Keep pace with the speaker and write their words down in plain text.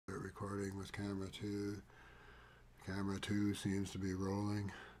recording with camera 2. Camera 2 seems to be rolling.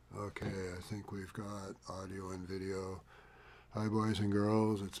 Okay, I think we've got audio and video. Hi boys and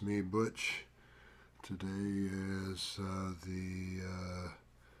girls, it's me Butch. Today is I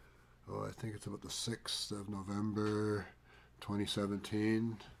think it's about the 6th of November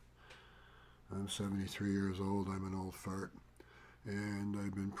 2017. I'm 73 years old, I'm an old fart. And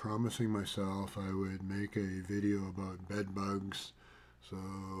I've been promising myself I would make a video about bedbugs. So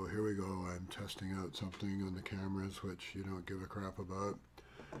here we go. I'm testing out something on the cameras which you don't give a crap about.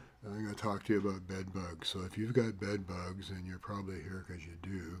 I'm going to talk to you about bedbugs. So if you've got bedbugs, and you're probably here because you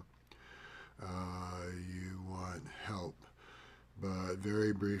do, you want help. But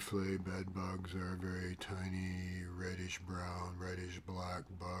very briefly, bedbugs are a very tiny reddish brown, reddish black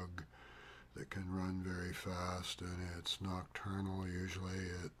bug that can run very fast, and it's nocturnal usually.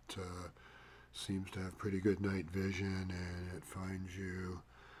 It seems to have pretty good night vision, and it finds you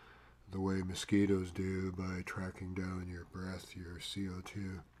the way mosquitoes do by tracking down your breath, your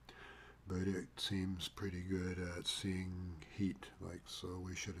CO2. But it seems pretty good at seeing heat, so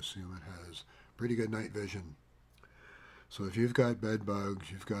we should assume it has pretty good night vision. So if you've got bedbugs,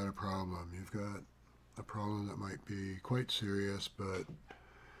 you've got a problem. You've got a problem that might be quite serious, but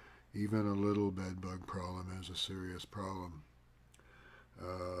even a little bedbug problem is a serious problem.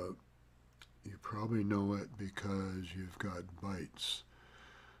 You probably know it because you've got bites.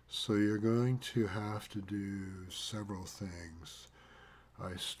 So you're going to have to do several things.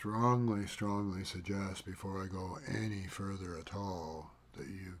 I strongly suggest, before I go any further at all, that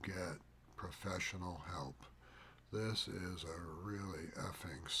you get professional help. This is a really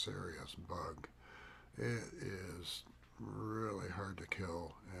effing serious bug. It is really hard to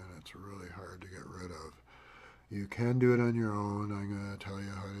kill, and it's really hard to get rid of. You can do it on your own. I'm going to tell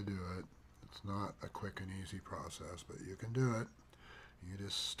you how to do it. It's not a quick and easy process, but you can do it. You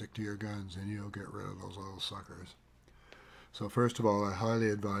just stick to your guns and you'll get rid of those little suckers. So first of all, I highly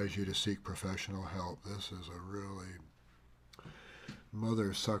advise you to seek professional help. This is a really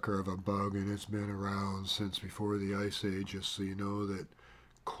mother sucker of a bug, and it's been around since before the Ice Age, just so you know that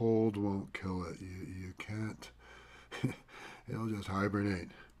cold won't kill it. You can't. It'll just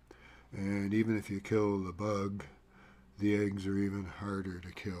hibernate. And even if you kill the bug, the eggs are even harder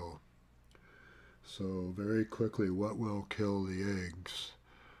to kill. So very quickly, what will kill the eggs?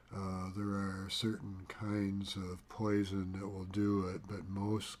 There are certain kinds of poison that will do it, but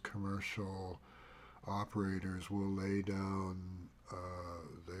most commercial operators will lay down,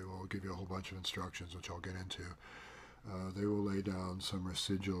 they will give you a whole bunch of instructions, which I'll get into. They will lay down some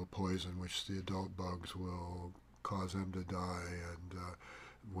residual poison, which the adult bugs will cause them to die, and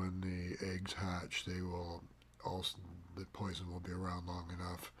when the eggs hatch, they will also, the poison will be around long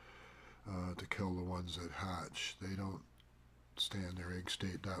enough to kill the ones that hatch. They don't stay in their egg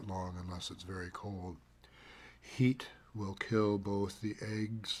state that long unless it's very cold. Heat will kill both the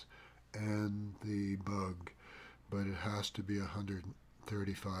eggs and the bug, but it has to be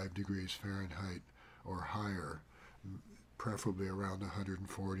 135 degrees Fahrenheit or higher, preferably around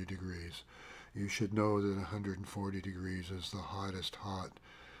 140 degrees. You should know that 140 degrees is the hottest hot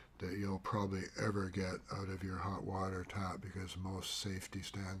that you'll probably ever get out of your hot water tap, because most safety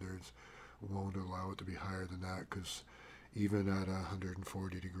standards won't allow it to be higher than that, because even at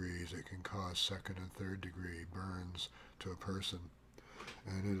 140 degrees it can cause second and third degree burns to a person,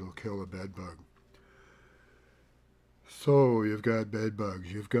 and it'll kill a bed bug. So you've got bed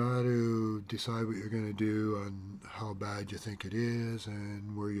bugs. You've got to decide what you're going to do on how bad you think it is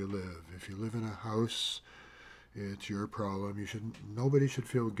and where you live. If you live in a house, it's your problem. Nobody should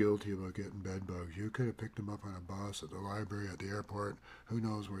feel guilty about getting bed bugs. You could have picked them up on a bus, at the library, at the airport. Who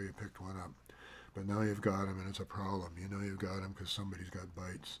knows where you picked one up? But now you've got them, and it's a problem. You know you've got them because somebody's got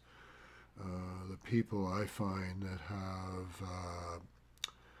bites. The people I find that have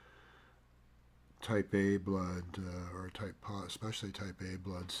type A blood, especially type A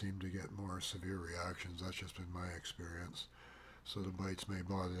blood, seem to get more severe reactions. That's just been my experience. So the bites may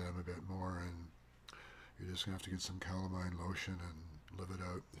bother them a bit more, and you're just going to have to get some calamine lotion and live it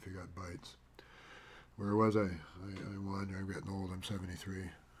out if you got bites. Where was I? I wonder. I'm getting old. I'm 73.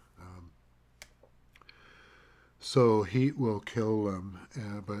 So heat will kill them,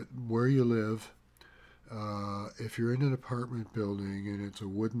 but where you live, if you're in an apartment building and it's a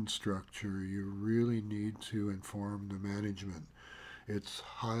wooden structure, you really need to inform the management. It's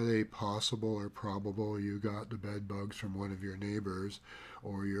highly possible or probable you got the bed bugs from one of your neighbors,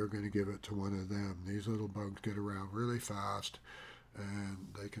 or you're going to give it to one of them. These little bugs get around really fast, and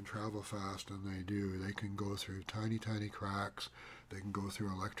they can travel fast, and they do. They can go through tiny cracks. They can go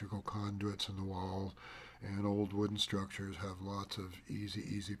through electrical conduits in the wall, And old wooden structures have lots of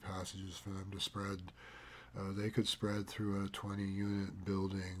easy passages for them to spread. They could spread through a 20-unit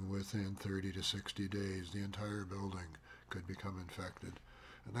building within 30 to 60 days. The entire building could become infected.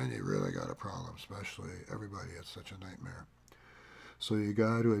 And then you really got a problem, especially everybody. It's such a nightmare. So you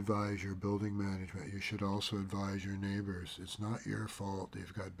got to advise your building management. You should also advise your neighbors. It's not your fault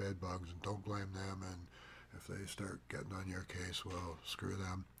you've got bed bugs, and don't blame them. And if they start getting on your case, well, screw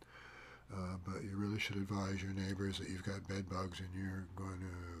them. But you really should advise your neighbors that you've got bed bugs and you're going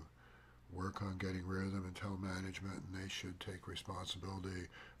to work on getting rid of them and tell management, and they should take responsibility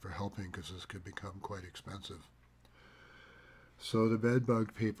for helping, because this could become quite expensive. So the bed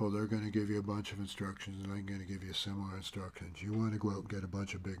bug people, they're going to give you a bunch of instructions, and I'm going to give you similar instructions. You want to go out and get a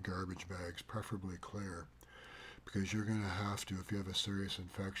bunch of big garbage bags, preferably clear, because you're going to have to, if you have a serious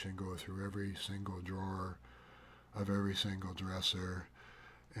infection, go through every single drawer of every single dresser,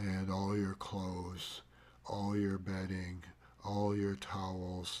 and all your clothes, all your bedding, all your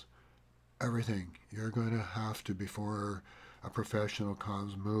towels, everything. You're going to have to, before a professional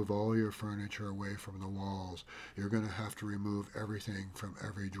comes, move all your furniture away from the walls. You're going to have to remove everything from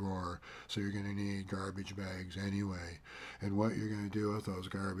every drawer. So you're going to need garbage bags anyway. And what you're going to do with those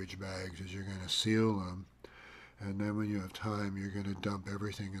garbage bags is you're going to seal them. And then when you have time, you're going to dump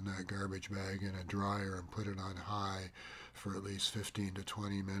everything in that garbage bag in a dryer and put it on high for at least 15 to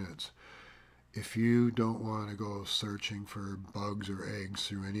 20 minutes. If you don't want to go searching for bugs or eggs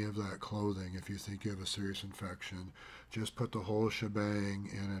through any of that clothing, if you think you have a serious infection, just put the whole shebang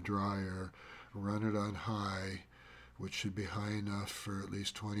in a dryer, run it on high, which should be high enough for at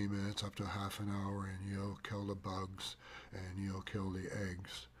least 20 minutes, up to half an hour, and you'll kill the bugs and you'll kill the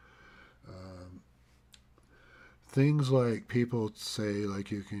eggs. Things like people say,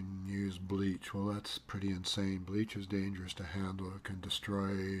 like, you can use bleach. Well, that's pretty insane. Bleach is dangerous to handle. It can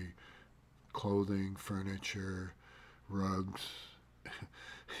destroy clothing, furniture, rugs.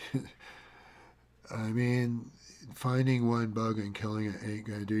 I mean, finding one bug and killing it ain't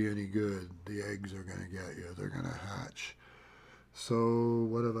going to do you any good. The eggs are going to get you. They're going to hatch. So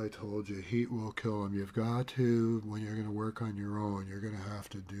what have I told you? Heat will kill them. You've got to, when you're going to work on your own, you're going to have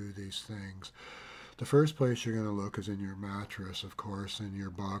to do these things. The first place you're going to look is in your mattress, of course, and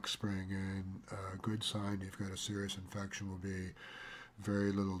your box spring. And a good sign you've got a serious infection will be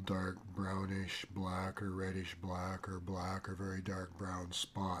very little dark brownish black or reddish black or very dark brown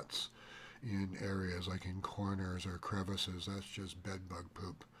spots in areas like in corners or crevices. That's just bed bug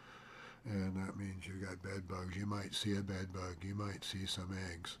poop. And that means you've got bed bugs. You might see a bed bug. You might see some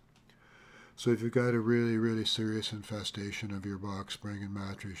eggs. So if you've got a really serious infestation of your box spring and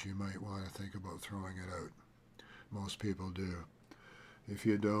mattress, you might want to think about throwing it out. Most people do. If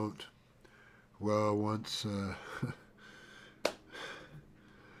you don't, well, once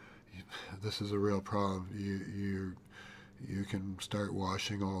this is a real problem. You can start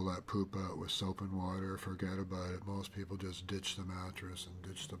washing all that poop out with soap and water. Forget about it. Most people just ditch the mattress and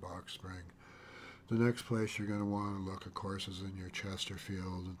ditch the box spring. The next place you're going to want to look, of course, is in your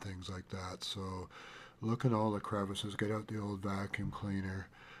Chesterfield and things like that. So look in all the crevices. Get out the old vacuum cleaner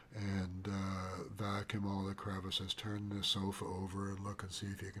and vacuum all the crevices. Turn the sofa over and look and see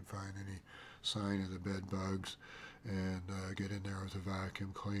if you can find any sign of the bed bugs. And get in there with a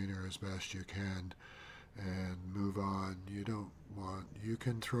vacuum cleaner as best you can and move on. You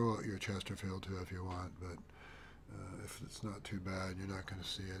can throw out your Chesterfield too if you want, but if it's not too bad, you're not going to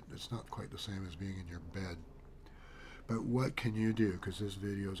see it. It's not quite the same as being in your bed. But what can you do? Because this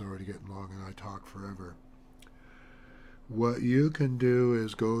video is already getting long and I talk forever. What you can do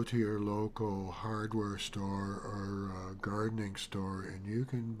is go to your local hardware store or gardening store, and you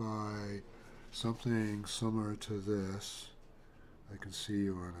can buy something similar to this. I can see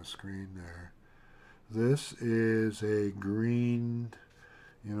you on a screen there. This is a green,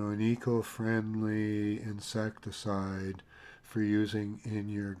 an eco-friendly insecticide for using in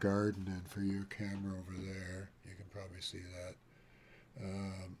your garden, and for your camera over there, you can probably see that.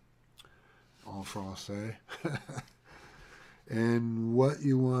 En français. And what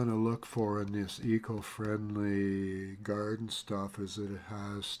you want to look for in this eco-friendly garden stuff is that it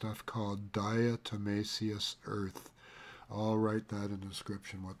has stuff called diatomaceous earth. I'll write that in the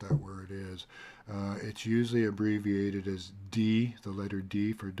description what that word is. It's usually abbreviated as D, the letter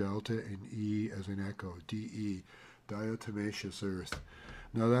D for Delta, and E as in Echo, DE, diatomaceous earth.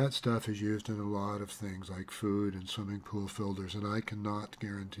 Now that stuff is used in a lot of things like food and swimming pool filters, and I cannot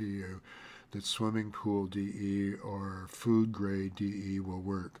guarantee you that swimming pool DE or food grade DE will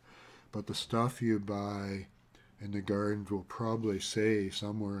work. But the stuff you buy in the gardens will probably say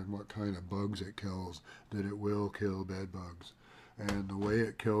somewhere in what kind of bugs it kills that it will kill bed bugs. And the way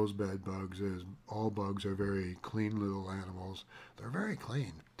it kills bed bugs is all bugs are very clean little animals. They're very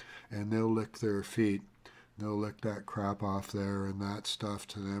clean. And they'll lick their feet. They'll lick that crap off there, and that stuff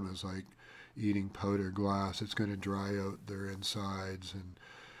to them is like eating powdered glass. It's going to dry out their insides, and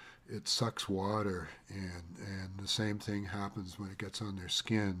it sucks water. And the same thing happens when it gets on their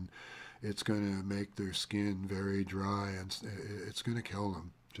skin. It's going to make their skin very dry, and it's going to kill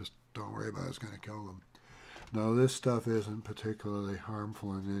them. Just don't worry about it. It's going to kill them. Now, this stuff isn't particularly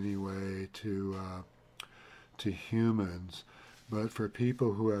harmful in any way to humans, but for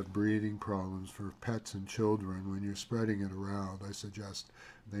people who have breathing problems, for pets and children, when you're spreading it around, I suggest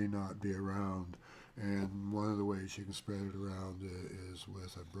they not be around. And one of the ways you can spread it around is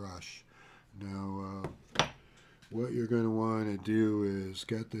with a brush. Now, what you're going to want to do is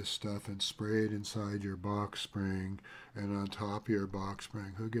get this stuff and spray it inside your box spring and on top of your box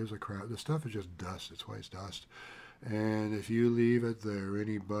spring. Who gives a crap? The stuff is just dust. It's white dust. And if you leave it there,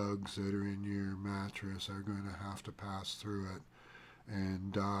 any bugs that are in your mattress are going to have to pass through it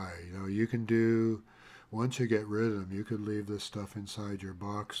and die. You know, you can do, once you get rid of them, you could leave this stuff inside your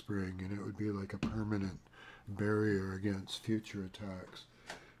box spring and it would be like a permanent barrier against future attacks.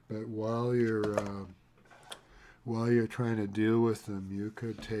 But while you're trying to deal with them, you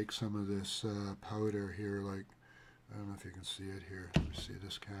could take some of this powder here, like, I don't know if you can see it here. Let me see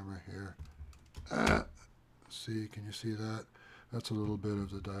this camera here. See, can you see that? That's a little bit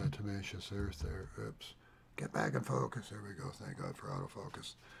of the diatomaceous earth there. Oops. Get back in focus. There we go. Thank God for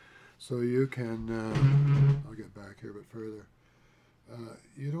autofocus. So you can, I'll get back here a bit further.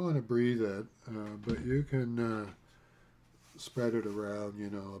 You don't want to breathe it, but you can spread it around, you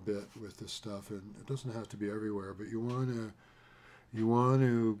know, a bit with this stuff, and it doesn't have to be everywhere, but you want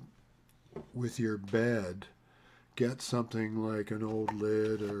to, with your bed, get something like an old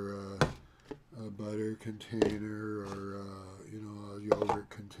lid or a butter container or you know, a yogurt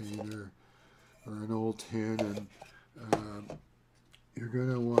container or an old tin, and you're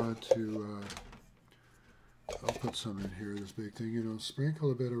going to want to I'll put some in here, this big thing, you know,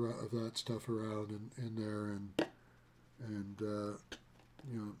 sprinkle a bit of that stuff around in there, and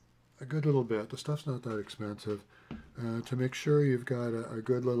you know, a good little bit. The stuff's not that expensive. To make sure you've got a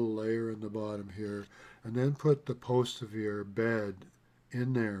good little layer in the bottom here, and then put the post of your bed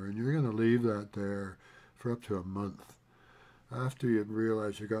in there, and you're going to leave that there for up to a month. After you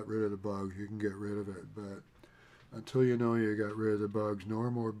realize you got rid of the bugs, you can get rid of it, but until you know you got rid of the bugs, no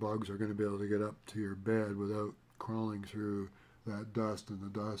more bugs are going to be able to get up to your bed without crawling through that dust, and the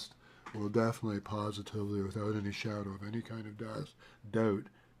dust will definitely, positively, without any shadow of any kind of doubt,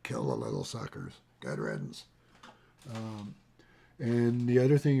 kill the little suckers. Good riddance. And the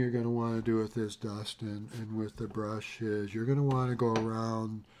other thing you're going to want to do with this dust and with the brush is you're going to want to go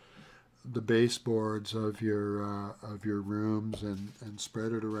around the baseboards of your rooms and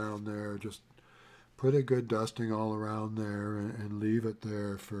spread it around there. Just put a good dusting all around there and leave it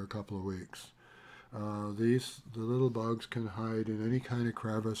there for a couple of weeks. The little bugs can hide in any kind of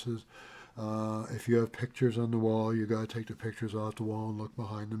crevices. If you have pictures on the wall, you got to take the pictures off the wall and look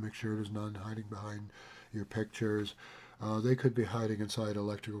behind them, make sure there's none hiding behind your pictures. They could be hiding inside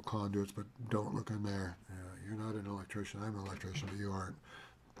electrical conduits, but don't look in there. You're not an electrician. I'm an electrician, but you aren't.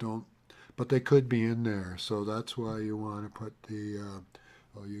 Don't. But they could be in there, so that's why you want to put the.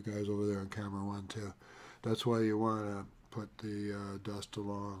 Oh, you guys over there on camera 1 too. That's why you want to put the dust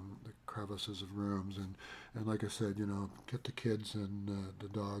along the crevices of rooms, and like I said, you know, get the kids and the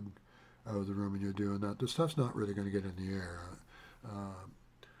dog out of the room, and you're doing that. The stuff's not really going to get in the air.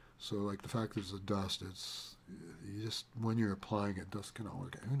 So like the fact that it's a dust, it's you just, when you're applying it, dust can always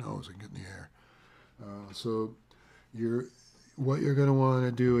get, who knows, it can get in the air. So what you're going to want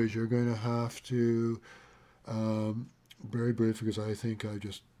to do is you're going to have to, very briefly, because I think I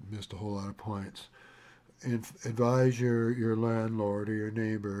just missed a whole lot of points, advise your landlord or your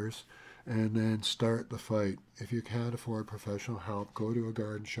neighbors, and then start the fight. If you can't afford professional help, go to a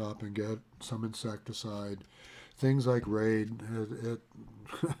garden shop and get some insecticide. Things like Raid, the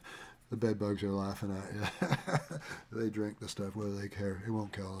bed bugs are laughing at you. They drink the stuff, what do they care? It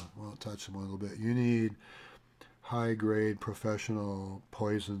won't kill them, won't touch them a little bit. You need high-grade professional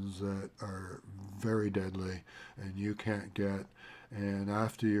poisons that are very deadly and you can't get. And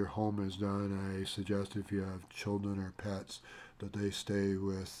after your home is done, I suggest if you have children or pets that they stay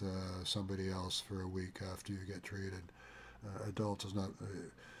with somebody else for a week after you get treated. Adults is not,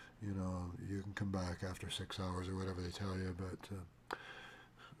 you know, you can come back after 6 hours or whatever they tell you, but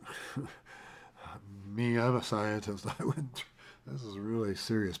me, I'm a scientist. I wouldn't. This is really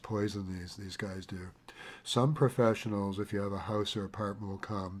serious poison these guys do. Some professionals, if you have a house or apartment, will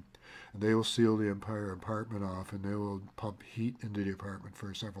come And they will seal the entire apartment off, and they will pump heat into the apartment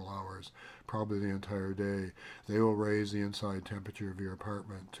for several hours, probably the entire day. They will raise the inside temperature of your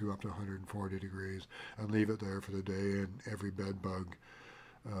apartment to up to 140 degrees and leave it there for the day, and every bed bug,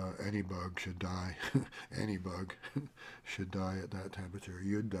 any bug should die. Any bug should die at that temperature.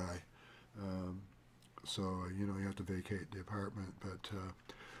 You'd die. So, you know, you have to vacate the apartment. But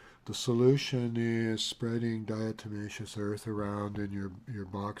the solution is spreading diatomaceous earth around in your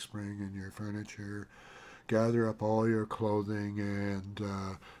box spring and your furniture. Gather up all your clothing and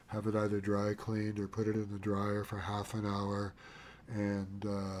have it either dry cleaned or put it in the dryer for half an hour, and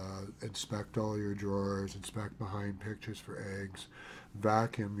inspect all your drawers, inspect behind pictures for eggs,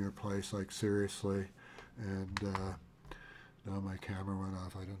 vacuum your place, like seriously. And now my camera went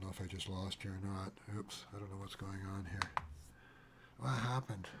off. I don't know if I just lost you or not. Oops, I don't know what's going on here. What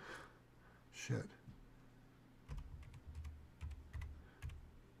happened? Shit.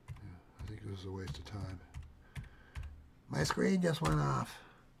 Yeah, I think this is a waste of time. My screen just went off.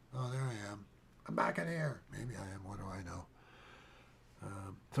 Oh, there I am. I'm back in here. Maybe I am. What do I know?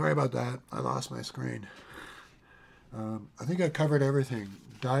 Sorry about that. I lost my screen. I think I covered everything.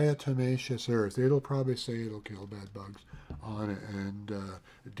 Diatomaceous earth. It'll probably say it'll kill bed bugs on it. And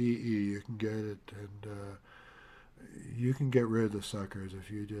DE, you can get it. And you can get rid of the suckers if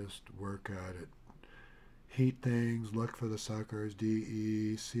you just work at it. Heat things, look for the suckers,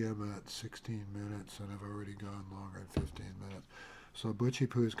 DE, see them at 16 minutes, and I've already gone longer than 15 minutes. So Butchie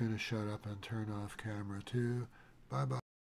Poo is going to shut up and turn off camera 2. Bye-bye.